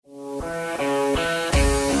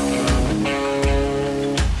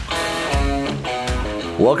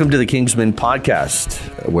Welcome to the Kingsmen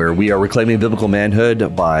Podcast, where we are reclaiming biblical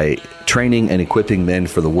manhood by training and equipping men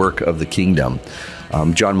for the work of the kingdom.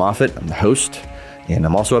 I'm John Moffitt. I'm the host, and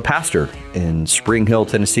I'm also a pastor in Spring Hill,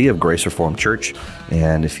 Tennessee of Grace Reformed Church.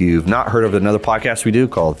 And if you've not heard of another podcast we do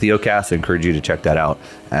called Theocast, I encourage you to check that out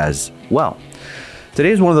as well.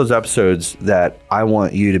 Today is one of those episodes that I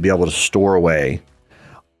want you to be able to store away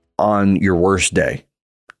on your worst day.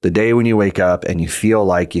 The day when you wake up and you feel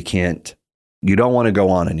like you don't want to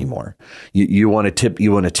go on anymore. You want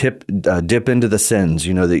to dip into the sins,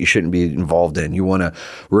 that you shouldn't be involved in. You want to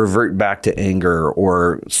revert back to anger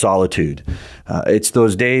or solitude. It's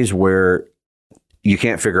those days where you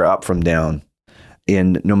can't figure up from down.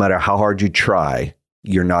 And no matter how hard you try,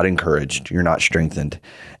 you're not encouraged. You're not strengthened.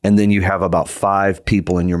 And then you have about 5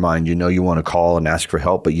 people in your mind, you want to call and ask for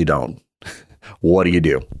help, but you don't. What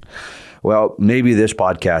do? Well, maybe this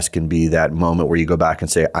podcast can be that moment where you go back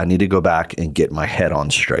and say, I need to go back and get my head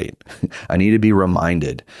on straight. I need to be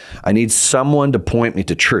reminded. I need someone to point me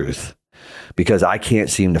to truth because I can't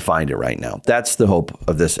seem to find it right now. That's the hope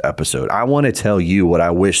of this episode. I want to tell you what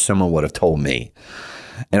I wish someone would have told me.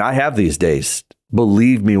 And I have these days.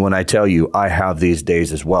 Believe me when I tell you I have these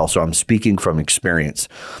days as well. So I'm speaking from experience.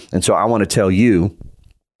 And so I want to tell you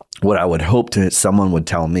what I would hope that someone would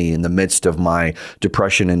tell me in the midst of my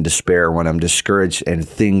depression and despair, when I'm discouraged and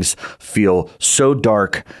things feel so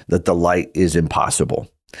dark that the light is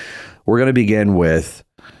impossible. We're going to begin with,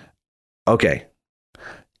 okay,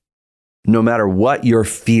 no matter what you're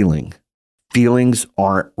feeling, feelings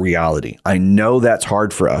aren't reality. I know that's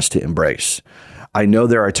hard for us to embrace. I know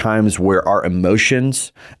there are times where our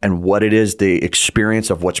emotions and what it is, the experience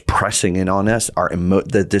of what's pressing in on us,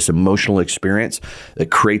 this emotional experience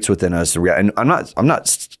that creates within us. And I'm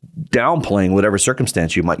not downplaying whatever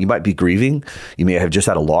circumstance you might be grieving. You may have just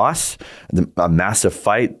had a loss, a massive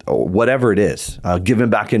fight, or whatever it is. Giving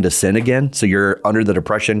back into sin again, so you're under the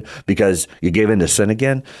depression because you gave into sin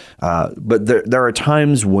again. But there are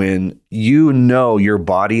times when your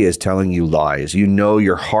body is telling you lies.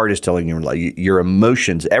 Your heart is telling you lies. Your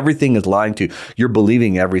emotions, everything is lying to you. You're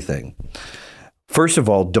believing everything. First of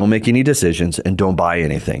all, don't make any decisions and don't buy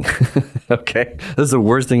anything. Okay? That's the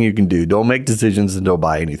worst thing you can do. Don't make decisions and don't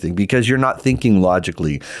buy anything because you're not thinking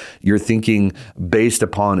logically. You're thinking based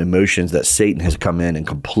upon emotions that Satan has come in and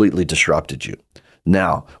completely disrupted you.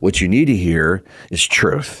 Now, what you need to hear is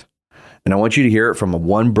truth. And I want you to hear it from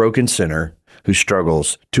one broken sinner who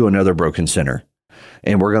struggles to another broken sinner.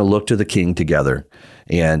 And we're going to look to the King together.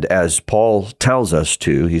 And as Paul tells us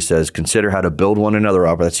to, he says, consider how to build one another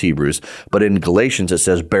up. That's Hebrews. But in Galatians, it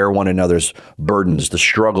says, bear one another's burdens, the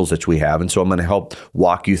struggles that we have. And so I'm going to help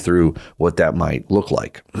walk you through what that might look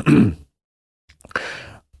like.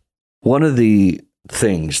 One of the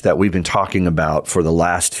things that we've been talking about for the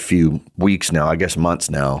last few weeks now, I guess months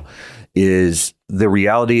now, is the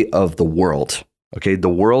reality of the world. Okay, the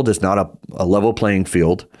world is not a level playing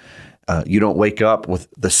field. You don't wake up with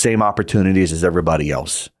the same opportunities as everybody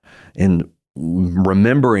else. And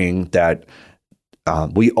remembering that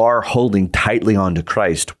we are holding tightly onto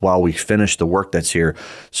Christ while we finish the work that's here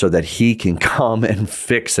so that he can come and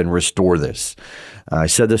fix and restore this. I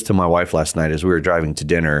said this to my wife last night as we were driving to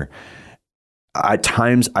dinner. At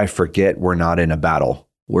times I forget we're not in a battle.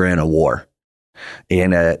 We're in a war.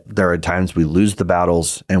 And there are times we lose the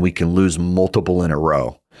battles and we can lose multiple in a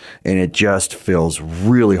row. And it just feels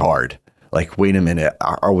really hard. Like, wait a minute,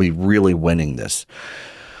 are we really winning this?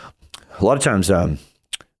 A lot of times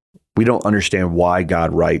we don't understand why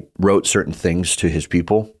God wrote certain things to his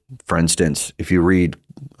people. For instance, if you read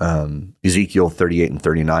Ezekiel 38 and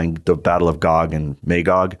 39, the battle of Gog and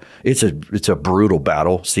Magog, it's a brutal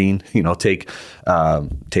battle scene. Take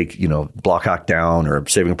Black Hawk Down or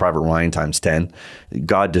Saving Private Ryan times 10.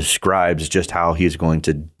 God describes just how he's going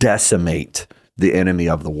to decimate the enemy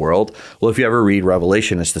of the world. Well, if you ever read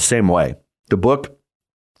Revelation, it's the same way. The book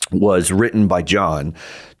was written by John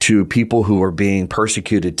to people who were being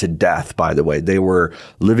persecuted to death, by the way. They were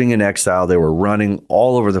living in exile. They were running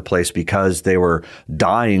all over the place because they were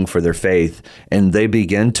dying for their faith. And they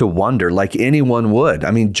began to wonder, like anyone would. I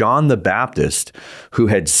mean, John the Baptist, who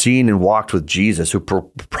had seen and walked with Jesus, who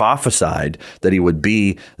prophesied that he would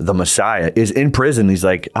be the Messiah, is in prison. He's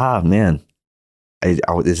like, man,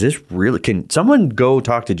 is this really? Can someone go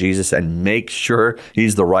talk to Jesus and make sure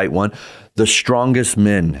he's the right one? The strongest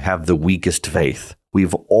men have the weakest faith.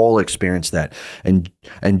 We've all experienced that. And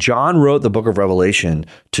John wrote the book of Revelation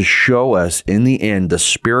to show us in the end the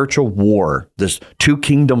spiritual war, this two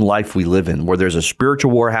kingdom life we live in, where there's a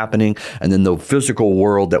spiritual war happening and then the physical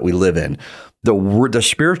world that we live in. The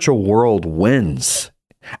spiritual world wins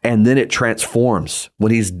And then it transforms.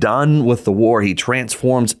 When he's done with the war, he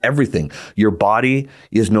transforms everything. Your body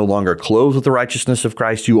is no longer clothed with the righteousness of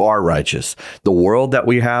Christ. You are righteous. The world that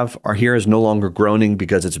we have are here is no longer groaning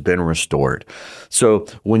because it's been restored. So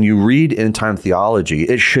when you read end time theology,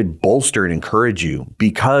 it should bolster and encourage you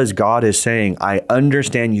because God is saying, I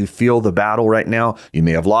understand you feel the battle right now. You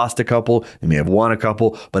may have lost a couple, you may have won a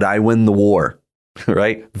couple, but I win the war.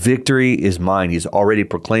 Right? Victory is mine. He's already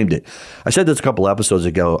proclaimed it. I said this a couple episodes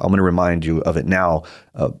ago. I'm going to remind you of it now.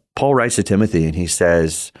 Paul writes to Timothy and he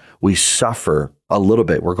says, we suffer a little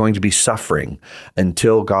bit. We're going to be suffering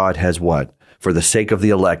until God has what? For the sake of the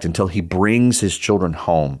elect, until he brings his children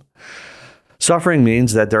home. Suffering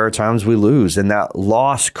means that there are times we lose, and that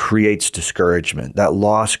loss creates discouragement. That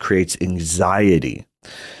loss creates anxiety.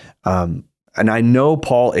 And I know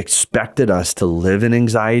Paul expected us to live in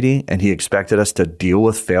anxiety and he expected us to deal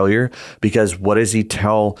with failure because what does he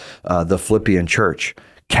tell the Philippian church?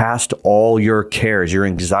 Cast all your cares, your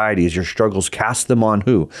anxieties, your struggles, cast them on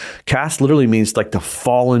who? Cast literally means like to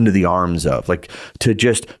fall into the arms of, like to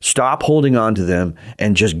just stop holding on to them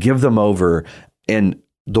and just give them over. And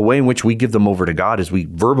the way in which we give them over to God is we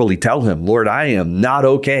verbally tell him, Lord, I am not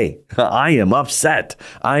okay. I am upset.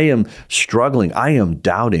 I am struggling. I am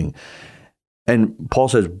doubting. And Paul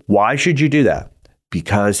says, why should you do that?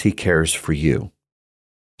 Because he cares for you.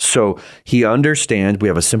 So he understands we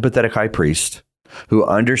have a sympathetic high priest who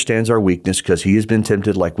understands our weakness because he has been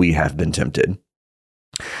tempted like we have been tempted.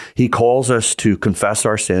 He calls us to confess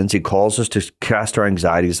our sins. He calls us to cast our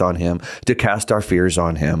anxieties on him, to cast our fears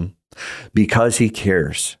on him because he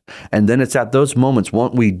cares. And then it's at those moments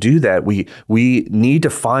when we do that, we need to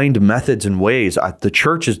find methods and ways. The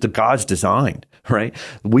church is the God's design, right?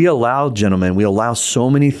 We allow so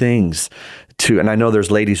many things to, and I know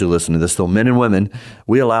there's ladies who listen to this, so men and women,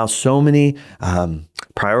 we allow so many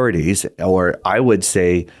priorities, or I would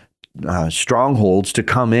say strongholds to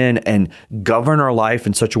come in and govern our life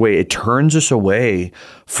in such a way it turns us away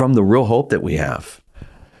from the real hope that we have.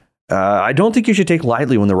 I don't think you should take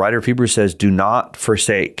lightly when the writer of Hebrews says, do not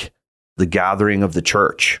forsake the gathering of the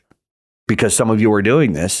church, because some of you are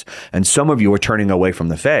doing this and some of you are turning away from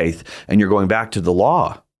the faith and you're going back to the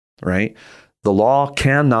law, right? The law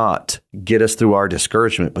cannot get us through our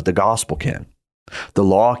discouragement, but the gospel can. The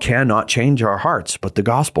law cannot change our hearts, but the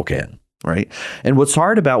gospel can, right? And what's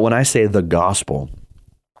hard about when I say the gospel,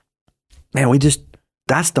 man,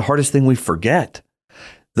 that's the hardest thing we forget.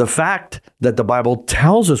 The fact that the Bible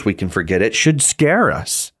tells us we can forget it should scare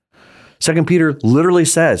us. 2 Peter literally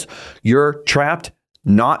says, you're trapped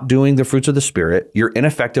not doing the fruits of the Spirit. You're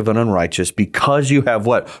ineffective and unrighteous because you have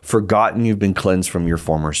what? Forgotten you've been cleansed from your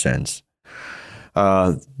former sins.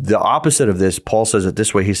 The opposite of this, Paul says it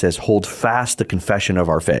this way. He says, hold fast the confession of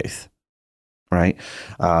our faith. Right?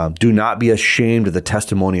 Do not be ashamed of the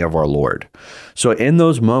testimony of our Lord. So in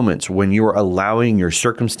those moments when you are allowing your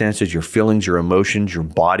circumstances, your feelings, your emotions, your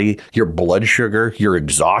body, your blood sugar, your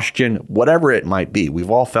exhaustion, whatever it might be, we've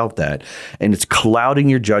all felt that. And it's clouding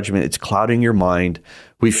your judgment. It's clouding your mind.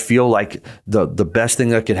 We feel like the best thing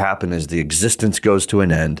that could happen is the existence goes to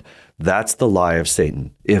an end. That's the lie of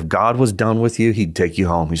Satan. If God was done with you, he'd take you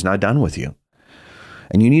home. He's not done with you.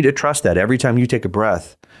 And you need to trust that every time you take a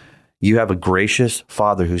breath. You have a gracious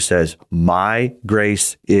Father who says, my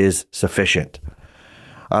grace is sufficient.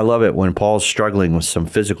 I love it when Paul's struggling with some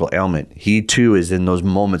physical ailment. He too is in those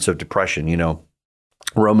moments of depression. You know,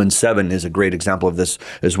 Romans 7 is a great example of this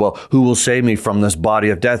as well. Who will save me from this body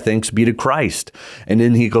of death? Thanks be to Christ. And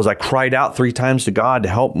then he goes, I cried out 3 times to God to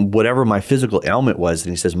help whatever my physical ailment was.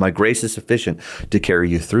 And he says, my grace is sufficient to carry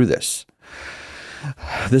you through this.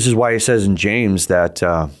 This is why he says in James that,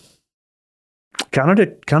 Count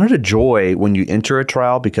it a joy when you enter a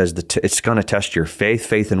trial because it's going to test your faith.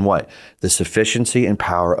 Faith in what? The sufficiency and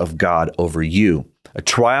power of God over you. A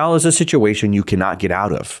trial is a situation you cannot get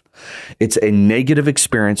out of. It's a negative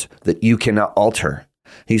experience that you cannot alter.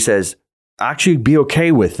 He says, actually be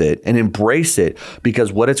okay with it and embrace it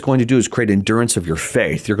because what it's going to do is create endurance of your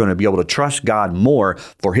faith. You're going to be able to trust God more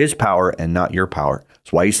for his power and not your power.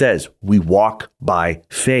 That's why he says we walk by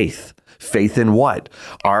faith. Faith in what?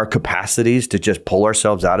 Our capacities to just pull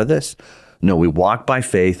ourselves out of this? No, we walk by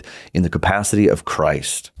faith in the capacity of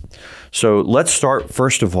Christ. So let's start,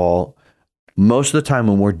 first of all, most of the time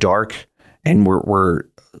when we're dark and we're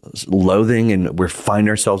loathing and we find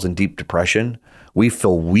ourselves in deep depression, we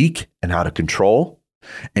feel weak and out of control,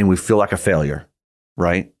 and we feel like a failure,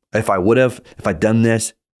 right? If I'd done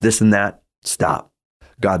this and that, stop.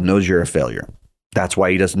 God knows you're a failure. That's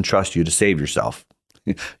why he doesn't trust you to save yourself.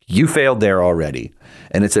 You failed there already.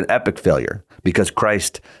 And it's an epic failure because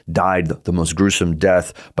Christ died the most gruesome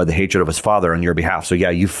death by the hatred of his Father on your behalf. So yeah,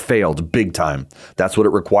 you failed big time. That's what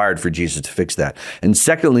it required for Jesus to fix that. And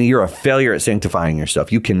secondly, you're a failure at sanctifying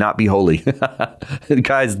yourself. You cannot be holy.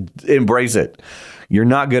 Guys, embrace it. You're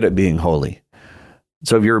not good at being holy.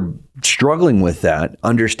 So if you're struggling with that,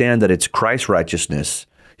 understand that it's Christ's righteousness,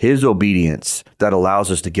 his obedience, that allows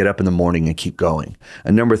us to get up in the morning and keep going.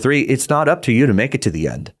 And number 3, it's not up to you to make it to the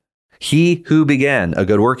end. He who began a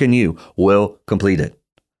good work in you will complete it.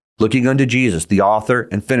 Looking unto Jesus, the author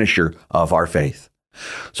and finisher of our faith.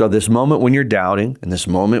 So this moment when you're doubting, and this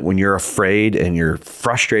moment when you're afraid and you're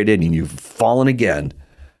frustrated and you've fallen again,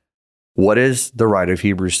 what does the writer of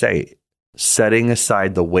Hebrews say? Setting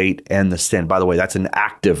aside the weight and the sin. By the way, that's an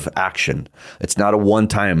active action. It's not a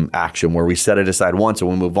one-time action where we set it aside once and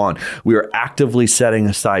we move on. We are actively setting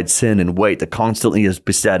aside sin and weight that constantly is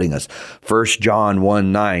besetting us. 1 John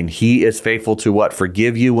 1:9, he is faithful to what?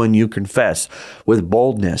 Forgive you when you confess. With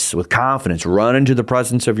boldness, with confidence, run into the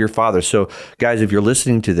presence of your Father. So guys, if you're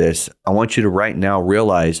listening to this, I want you to right now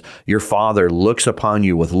realize your Father looks upon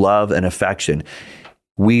you with love and affection.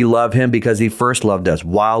 We love him because he first loved us.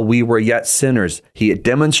 While we were yet sinners, he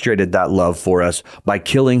demonstrated that love for us by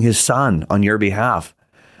killing his son on your behalf.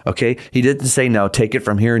 Okay? He didn't say, now take it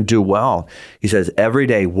from here and do well. He says, every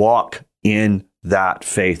day walk in that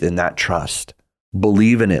faith, in that trust.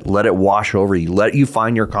 Believe in it. Let it wash over you. Let you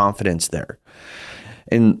find your confidence there.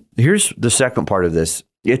 And here's the second part of this.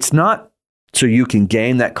 It's not so you can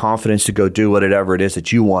gain that confidence to go do whatever it is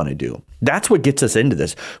that you want to do. That's what gets us into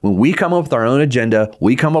this. When we come up with our own agenda,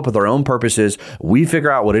 we come up with our own purposes, we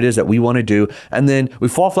figure out what it is that we want to do, and then we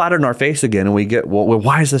fall flat on our face again and we get, well,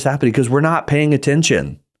 why is this happening? Because we're not paying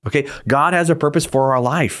attention. Okay? God has a purpose for our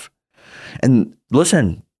life. And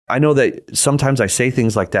listen, I know that sometimes I say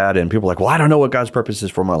things like that and people are like, well, I don't know what God's purpose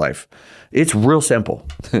is for my life. It's real simple.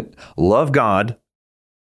 Love God.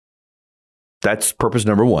 That's purpose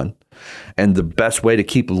number 1. And the best way to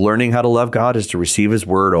keep learning how to love God is to receive his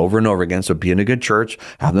word over and over again. So be in a good church,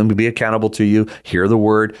 have them be accountable to you, hear the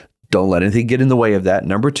word. Don't let anything get in the way of that.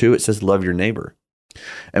 Number 2, it says love your neighbor.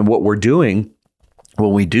 And what we're doing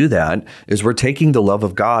when we do that is we're taking the love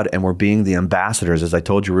of God and we're being the ambassadors. As I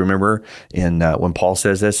told you, remember in when Paul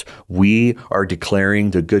says this, we are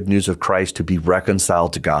declaring the good news of Christ to be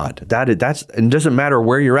reconciled to God. That's and it doesn't matter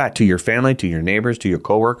where you're at, to your family, to your neighbors, to your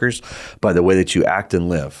coworkers, by the way that you act and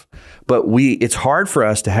live. But it's hard for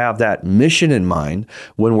us to have that mission in mind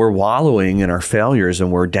when we're wallowing in our failures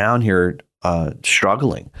and we're down here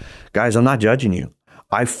struggling. Guys, I'm not judging you.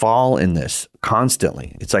 I fall in this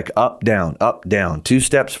constantly. It's like up, down, 2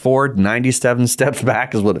 steps forward, 97 steps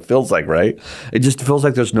back is what it feels like, right? It just feels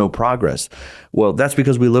like there's no progress. Well, that's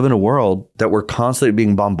because we live in a world that we're constantly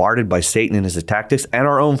being bombarded by Satan and his tactics and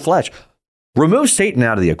our own flesh. Remove Satan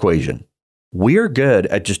out of the equation. We're good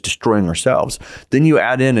at just destroying ourselves. Then you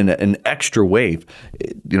add in an extra wave.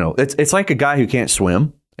 You know, it's like a guy who can't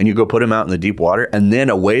swim. And you go put him out in the deep water, and then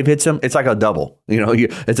a wave hits him. It's like a double. You know,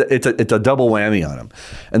 it's a double whammy on him.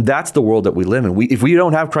 And that's the world that we live in. If we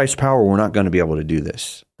don't have Christ's power, we're not going to be able to do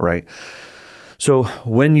this, right? So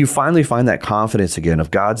when you finally find that confidence again of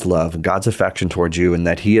God's love and God's affection towards you, and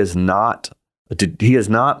that He is not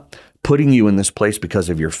putting you in this place because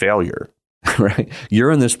of your failure, right? You're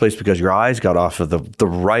in this place because your eyes got off of the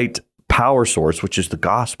right power source, which is the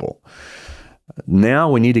gospel. Now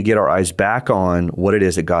we need to get our eyes back on what it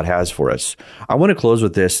is that God has for us. I want to close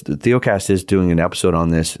with this. Theocast is doing an episode on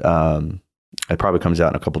this. It probably comes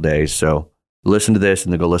out in a couple days. So listen to this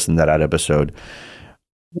and then go listen to that episode.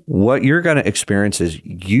 What you're going to experience is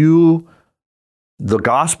the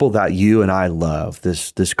gospel that you and I love,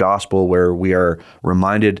 this gospel where we are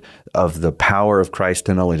reminded of the power of Christ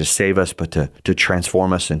to not only to save us, but to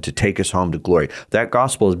transform us and to take us home to glory. That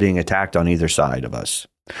gospel is being attacked on either side of us.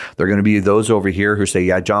 There are going to be those over here who say,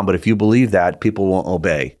 yeah, John, but if you believe that, people won't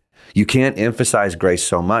obey. You can't emphasize grace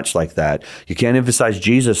so much like that. You can't emphasize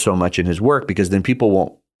Jesus so much in his work because then people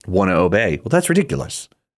won't want to obey. Well, that's ridiculous.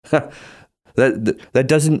 That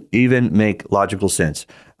doesn't even make logical sense.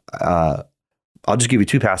 I'll just give you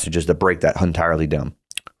 2 passages that break that entirely down.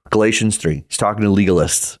 Galatians 3, he's talking to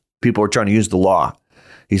legalists. People are trying to use the law.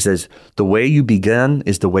 He says, the way you begun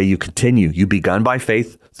is the way you continue. You begun by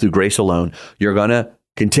faith through grace alone. You're going to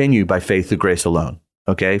continue by faith through grace alone,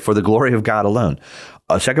 okay? For the glory of God alone.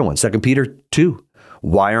 Second one, 2 Peter 2.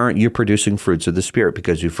 Why aren't you producing fruits of the Spirit?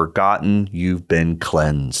 Because you've forgotten you've been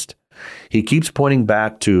cleansed. He keeps pointing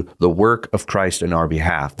back to the work of Christ in our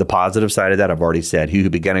behalf. The positive side of that, I've already said, he who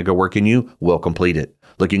began a good work in you will complete it.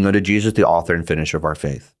 Looking unto Jesus, the author and finisher of our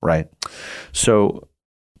faith, right? So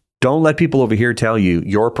Don't let people over here tell you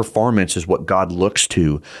your performance is what God looks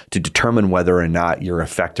to determine whether or not you're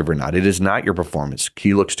effective or not. It is not your performance.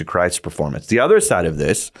 He looks to Christ's performance. The other side of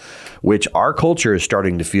this, which our culture is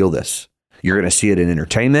starting to feel this. You're going to see it in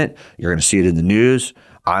entertainment. You're going to see it in the news.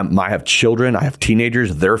 I have children. I have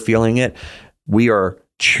teenagers. They're feeling it. We are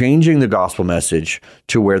changing the gospel message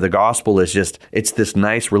to where the gospel is just, it's this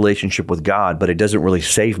nice relationship with God, but it doesn't really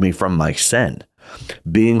save me from my sin.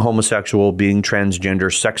 Being homosexual, being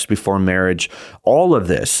transgender, sex before marriage, all of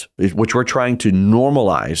this, which we're trying to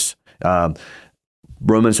normalize.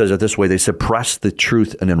 Romans says it this way: they suppress the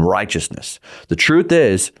truth and unrighteousness. The truth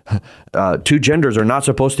is, two genders are not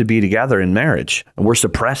supposed to be together in marriage. And we're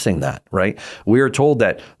suppressing that, right? We are told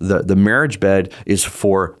that the marriage bed is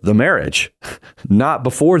for the marriage, not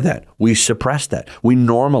before that. We suppress that. We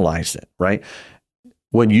normalize it, right?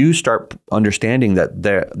 When you start understanding that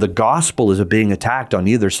the gospel is being attacked on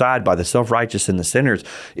either side by the self-righteous and the sinners,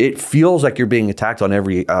 it feels like you're being attacked on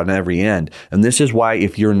every end. And this is why,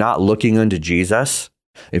 if you're not looking unto Jesus,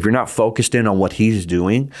 if you're not focused in on what he's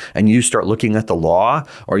doing, and you start looking at the law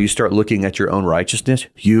or you start looking at your own righteousness,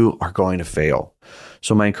 you are going to fail.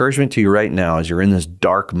 So my encouragement to you right now is, you're in this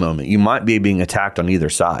dark moment. You might be being attacked on either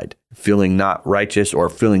side, feeling not righteous or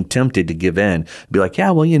feeling tempted to give in. Be like,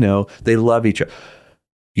 yeah, well, they love each other.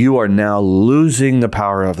 You are now losing the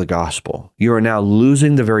power of the gospel. You are now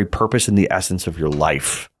losing the very purpose and the essence of your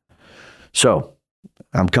life. So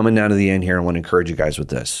I'm coming down to the end here. I want to encourage you guys with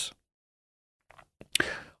this.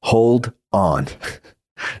 Hold on.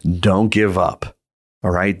 Don't give up.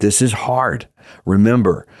 All right. This is hard.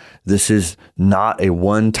 Remember, this is not a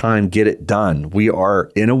one-time get it done. We are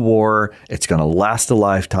in a war. It's going to last a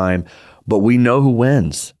lifetime, but we know who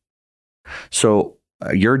wins. So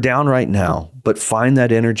you're down right now, but find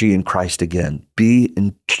that energy in Christ again. Be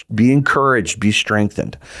encouraged, be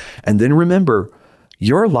strengthened. And then remember,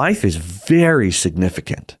 your life is very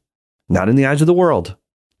significant. Not in the eyes of the world.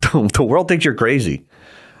 The world thinks you're crazy.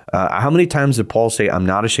 How many times did Paul say, I'm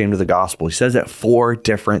not ashamed of the gospel? He says that 4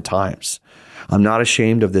 different times. I'm not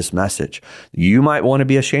ashamed of this message. You might want to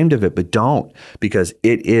be ashamed of it, but don't, because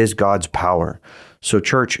it is God's power. So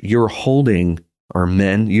church, you're holding, or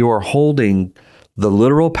men, you are holding the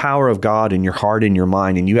literal power of God in your heart and your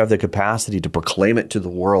mind, and you have the capacity to proclaim it to the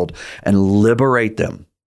world and liberate them.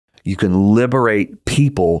 You can liberate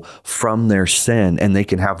people from their sin, and they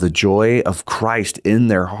can have the joy of Christ in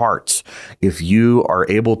their hearts. If you are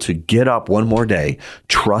able to get up one more day,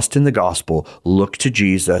 trust in the gospel, look to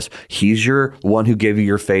Jesus. He's your one who gave you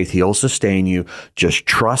your faith. He'll sustain you. Just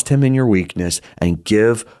trust him in your weakness and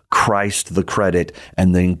give Christ the credit,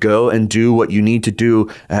 and then go and do what you need to do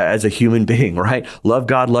as a human being, right? Love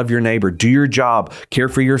God, love your neighbor, do your job, care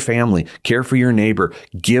for your family, care for your neighbor,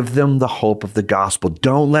 give them the hope of the gospel.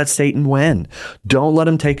 Don't let Satan win. Don't let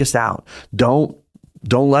him take us out. Don't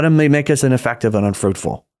let him make us ineffective and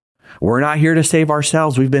unfruitful. We're not here to save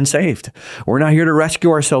ourselves. We've been saved. We're not here to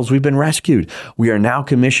rescue ourselves. We've been rescued. We are now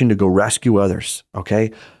commissioned to go rescue others.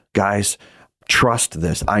 Okay, guys, trust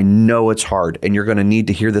this. I know it's hard, and you're going to need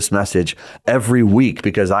to hear this message every week,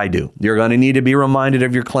 because I do. You're going to need to be reminded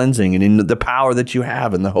of your cleansing and in the power that you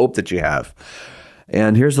have and the hope that you have.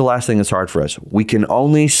 And here's the last thing that's hard for us. We can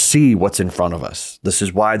only see what's in front of us. This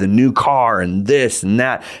is why the new car and this and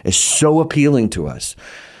that is so appealing to us.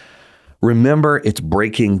 Remember, it's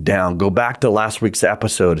breaking down. Go back to last week's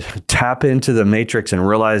episode. Tap into the matrix and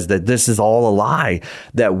realize that this is all a lie,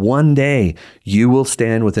 that one day you will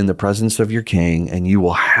stand within the presence of your King and you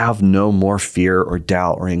will have no more fear or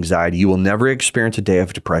doubt or anxiety. You will never experience a day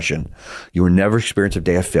of depression. You will never experience a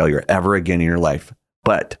day of failure ever again in your life.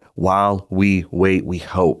 But while we wait, we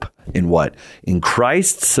hope in what? In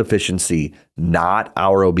Christ's sufficiency, not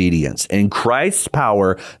our obedience. In Christ's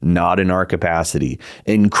power, not in our capacity.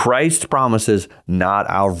 In Christ's promises, not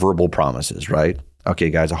our verbal promises, right? Okay,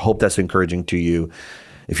 guys, I hope that's encouraging to you.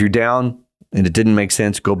 If you're down and it didn't make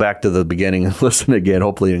sense, go back to the beginning and listen again.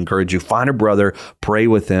 Hopefully it encourage you. Find a brother, pray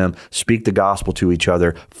with them, speak the gospel to each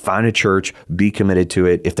other, find a church, be committed to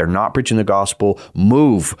it. If they're not preaching the gospel,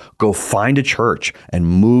 move, go find a church and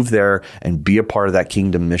move there and be a part of that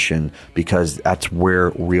kingdom mission, because that's where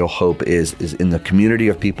real hope is in the community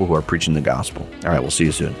of people who are preaching the gospel. All right, we'll see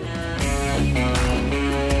you soon.